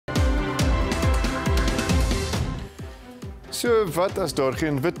So wat as daar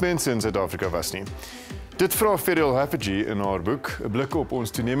geen wit mense in Suid-Afrika was nie? Dit vra Ferial Haffajee in haar boek, 'n blik op ons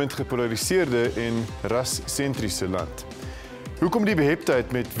toenemend gepolariseerde en rassentriese land. Hoekom die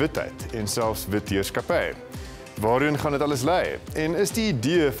beheptheid met witheid en selfs wit heerskappy? Waarheen gaan dit alles lei? En is die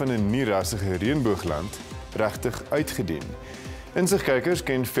idee van 'n nie-rassige reënboogland regtig uitgedien? Insig kykers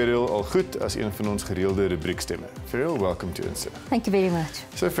ken Ferial al goed as een van ons gereelde rubriekstemme. Ferial, welcome to Insig. Thank you very much.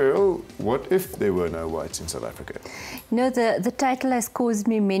 So Ferial, what if there were no whites in South Africa? You know, the title has caused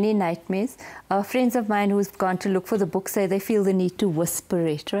me many nightmares. Friends of mine who've gone to look for the book say they feel the need to whisper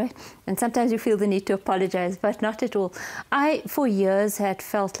it, right? And sometimes you feel the need to apologize, but not at all. I, for years, had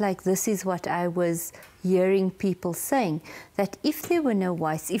felt like this is what I was hearing people saying, that if there were no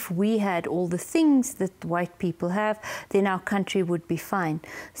whites, if we had all the things that white people have, then our country would be fine.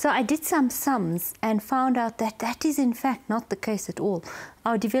 So I did some sums and found out that that is in fact not the case at all.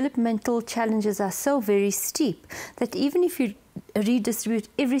 Our developmental challenges are so very steep that even if you redistribute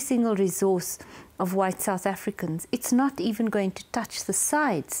every single resource of white South Africans, it's not even going to touch the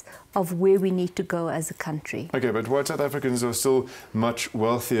sides of where we need to go as a country. Okay, but white South Africans are still much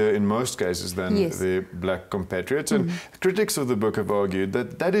wealthier in most cases than their black compatriots. And critics of the book have argued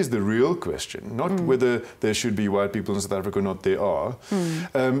that that is the real question, not whether there should be white people in South Africa or not, there are,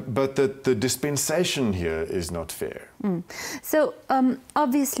 but that the dispensation here is not fair. So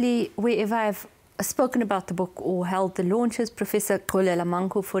obviously, wherever I've spoken about the book or held the launches, Professor Kolela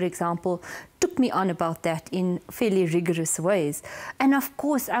Manku, for example, took me on about that in fairly rigorous ways. And of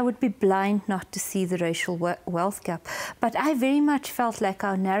course, I would be blind not to see the racial wealth gap. But I very much felt like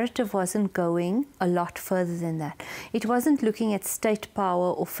our narrative wasn't going a lot further than that. It wasn't looking at state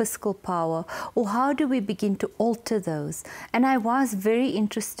power or fiscal power, or how do we begin to alter those. And I was very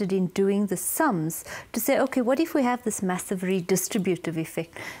interested in doing the sums to say, okay, what if we have this massive redistributive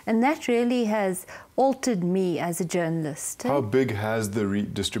effect? And that really has altered me as a journalist. How big has the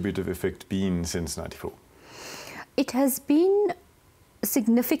redistributive effect been since '94? It has been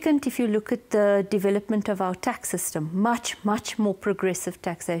significant if you look at the development of our tax system. Much more progressive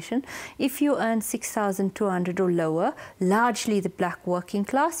taxation. If you earn 6,200 or lower, largely the black working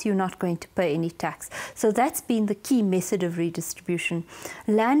class, you're not going to pay any tax. So that's been the key method of redistribution.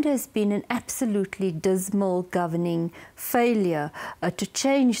 Land has been an absolutely dismal governing failure to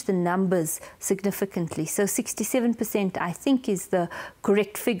change the numbers significantly. So 67%, I think, is the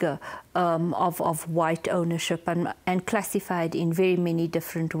correct figure of white ownership and classified in very many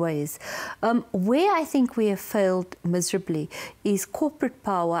different ways. Where I think we have failed miserably is corporate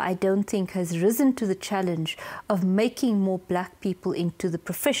power. I don't think has risen to the challenge of making more black people into the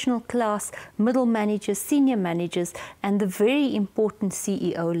professional class, middle managers, senior managers, and the very important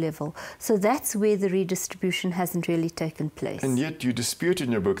CEO level. So that's where the redistribution hasn't really taken place. And yet you dispute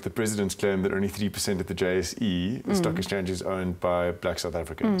in your book the president's claim that only 3% of the JSE, the stock exchange, is owned by black South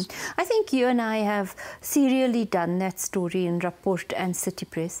Africans. I think you and I have serially done that story in Rapport and City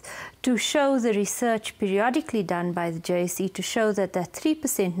Press to show the research periodically done by the JSE to show that that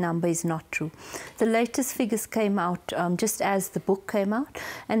 3% number is not true. The latest figures came out just as the book came out,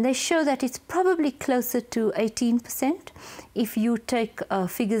 and they show that it's probably closer to 18% if you take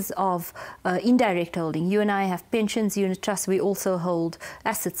figures of indirect holding. You and I have pensions, unit trusts, we also hold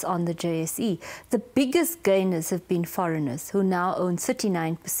assets on the JSE. The biggest gainers have been foreigners who now own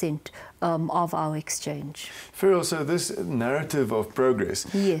 39% of our exchange. Ferial, so this narrative of progress,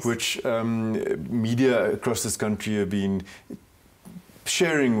 which media across this country have been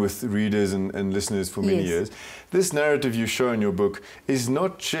sharing with readers and listeners for many years, this narrative you show in your book is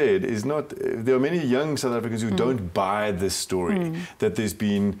not shared, there are many young South Africans who don't buy this story, that there's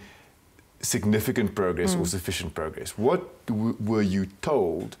been significant progress or sufficient progress. What were you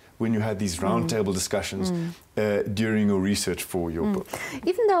told when you had these roundtable discussions during your research for your book?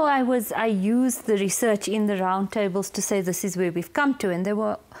 Even though I used the research in the roundtables to say this is where we've come to, and they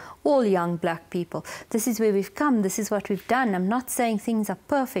were all young black people. This is where we've come, this is what we've done. I'm not saying things are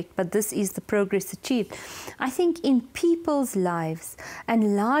perfect, but this is the progress achieved. I think in people's lives,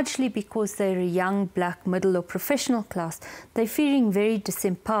 and largely because they're a young black middle or professional class, they're feeling very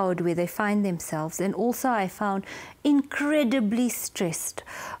disempowered where they find themselves, and also I found incredibly stressed.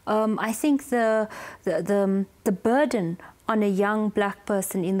 I think the burden on a young black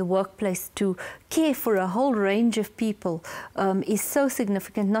person in the workplace to care for a whole range of people is so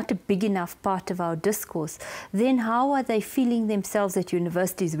significant, not a big enough part of our discourse. Then how are they feeling themselves at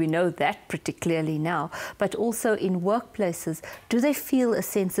universities? We know that pretty clearly now, but also in workplaces. Do they feel a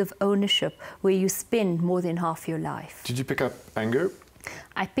sense of ownership where you spend more than half your life? Did you pick up anger?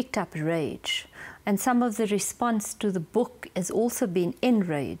 I picked up rage. And some of the response to the book has also been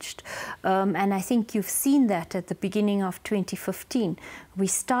enraged. And I think you've seen that at the beginning of 2015. We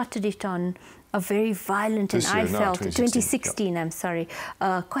started it on a very violent, and I felt, 2016, I'm sorry,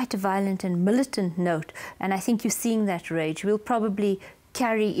 quite a violent and militant note. And I think you're seeing that rage. We'll probably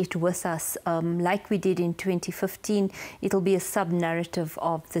carry it with us like we did in 2015. It'll be a sub-narrative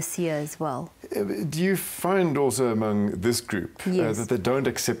of this year as well. Do you find also among this group that they don't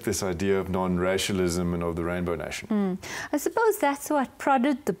accept this idea of non-racialism and of the rainbow nation? I suppose that's what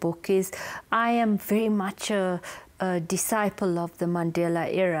prodded the book. Is I am very much a disciple of the Mandela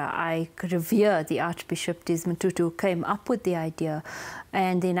era. I revere the Archbishop Desmond Tutu, who came up with the idea,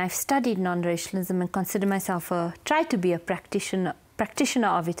 and then I've studied non-racialism and consider myself try to be a practitioner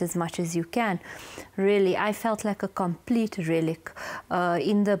of it as much as you can. Really, I felt like a complete relic.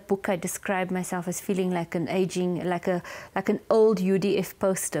 In the book, I describe myself as feeling like an an old UDF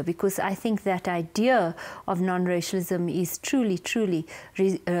poster, because I think that idea of non-racialism is truly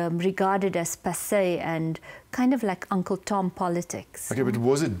regarded as passé and kind of like Uncle Tom politics. Okay, but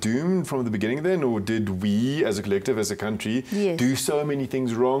was it doomed from the beginning then, or did we as a collective, as a country, do so many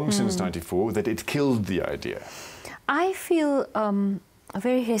things wrong since '94 that it killed the idea? I feel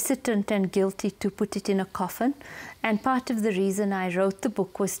very hesitant and guilty to put it in a coffin, and part of the reason I wrote the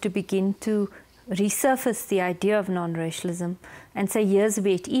book was to begin to resurface the idea of non-racialism and say, here's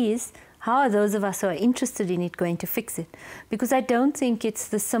where it is. How are those of us who are interested in it going to fix it? Because I don't think it's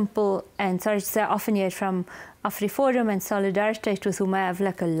the simple, and sorry to say, I often hear it from AfriForum and Solidarity, with whom I have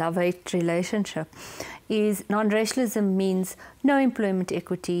like a love-hate relationship, is non-racialism means no employment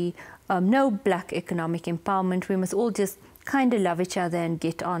equity, no black economic empowerment. We must all just kind of love each other and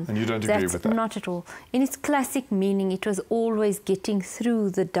get on. And you don't agree with that? Not at all. In its classic meaning, it was always getting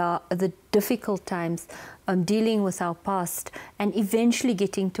through the difficult times, dealing with our past, and eventually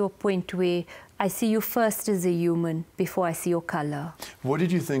getting to a point where I see you first as a human before I see your color. What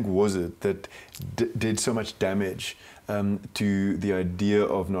did you think was it that did so much damage to the idea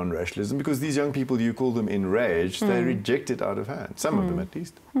of non-racialism? Because these young people, you call them enraged, they reject it out of hand, some of them at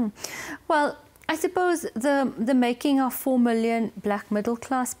least. Well, I suppose the making of 4 million black middle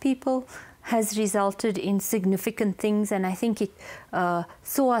class people has resulted in significant things, and I think it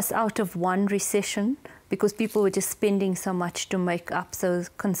saw us out of one recession because people were just spending so much to make up those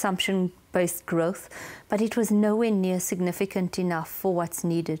consumption-based growth, but it was nowhere near significant enough for what's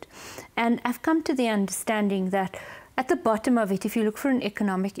needed. And I've come to the understanding that at the bottom of it, if you look for an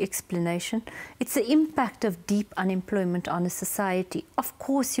economic explanation, it's the impact of deep unemployment on a society. Of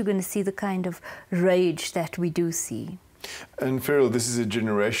course, you're going to see the kind of rage that we do see. And Ferial, this is a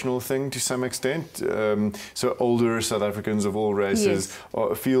generational thing to some extent. So older South Africans of all races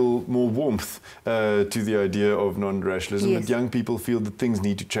feel more warmth to the idea of non-racialism, but young people feel that things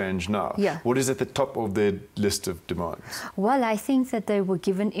need to change now. What is at the top of their list of demands? Well, I think that they were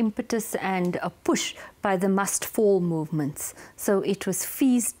given impetus and a push by the must-fall movements. So it was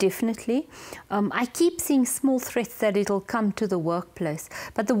fees, definitely. I keep seeing small threats that it'll come to the workplace,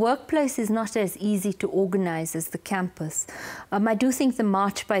 but the workplace is not as easy to organize as the campus. I do think the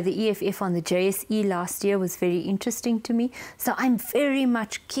march by the EFF on the JSE last year was very interesting to me. So I'm very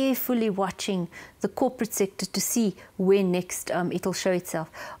much carefully watching the corporate sector to see where next it'll show itself.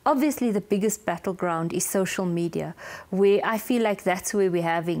 Obviously, the biggest battleground is social media, where I feel like that's where we're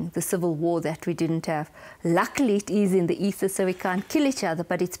having the civil war that we didn't have. Luckily, it is in the ether, so we can't kill each other,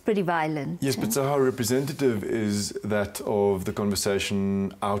 but it's pretty violent. Yes, but so how representative is that of the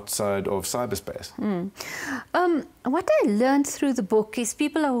conversation outside of cyberspace? What I learned through the book is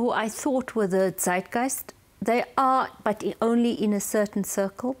people who I thought were the zeitgeist. They are, but only in a certain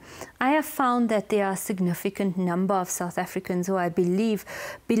circle. I have found that there are a significant number of South Africans who I believe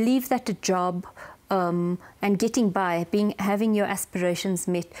that a job and getting by, having your aspirations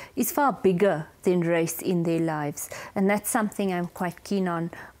met, is far bigger than race in their lives. And that's something I'm quite keen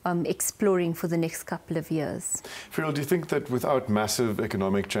on exploring for the next couple of years. Ferial, do you think that without massive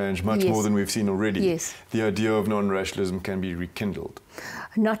economic change, much more than we've seen already, the idea of non-racialism can be rekindled?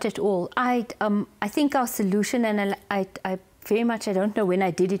 Not at all. I think our solution, and I very much, I don't know when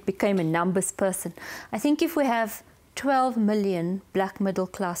I did it, became a numbers person. I think if we have 12 million black middle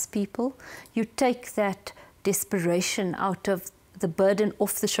class people, you take that desperation out of the burden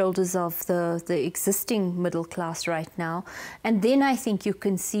off the shoulders of the existing middle class right now. And then I think you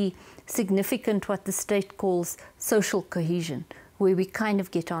can see significant what the state calls social cohesion, where we kind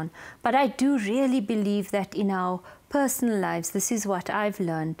of get on. But I do really believe that in our personal lives, this is what I've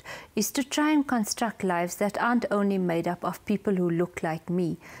learned, is to try and construct lives that aren't only made up of people who look like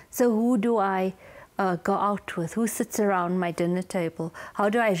me. So who do I go out with? Who sits around my dinner table? How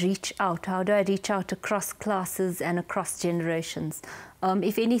do I reach out? How do I reach out across classes and across generations?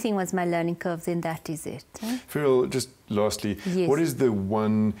 If anything was my learning curve, then that is it. Ferial, just lastly, what is the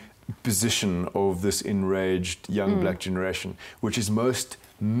one position of this enraged young black generation which is most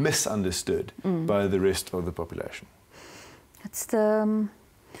misunderstood by the rest of the population? It's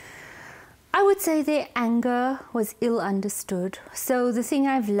I would say their anger was ill understood. So the thing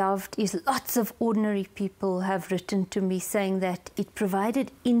I've loved is lots of ordinary people have written to me saying that it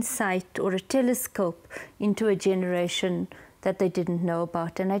provided insight or a telescope into a generation that they didn't know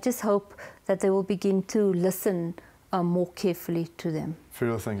about. And I just hope that they will begin to listen more carefully to them.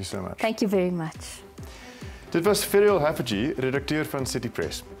 Ferial, thank you so much. Thank you very much. Dit was Ferial Haffajee, redakteur van City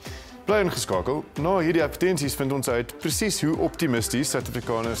Press. Bly ingeskakel. Na hierdie advertensies vind ons uit presies hoe optimisties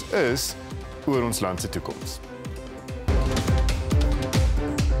Suid-Afrikaners is oor ons land se toekoms.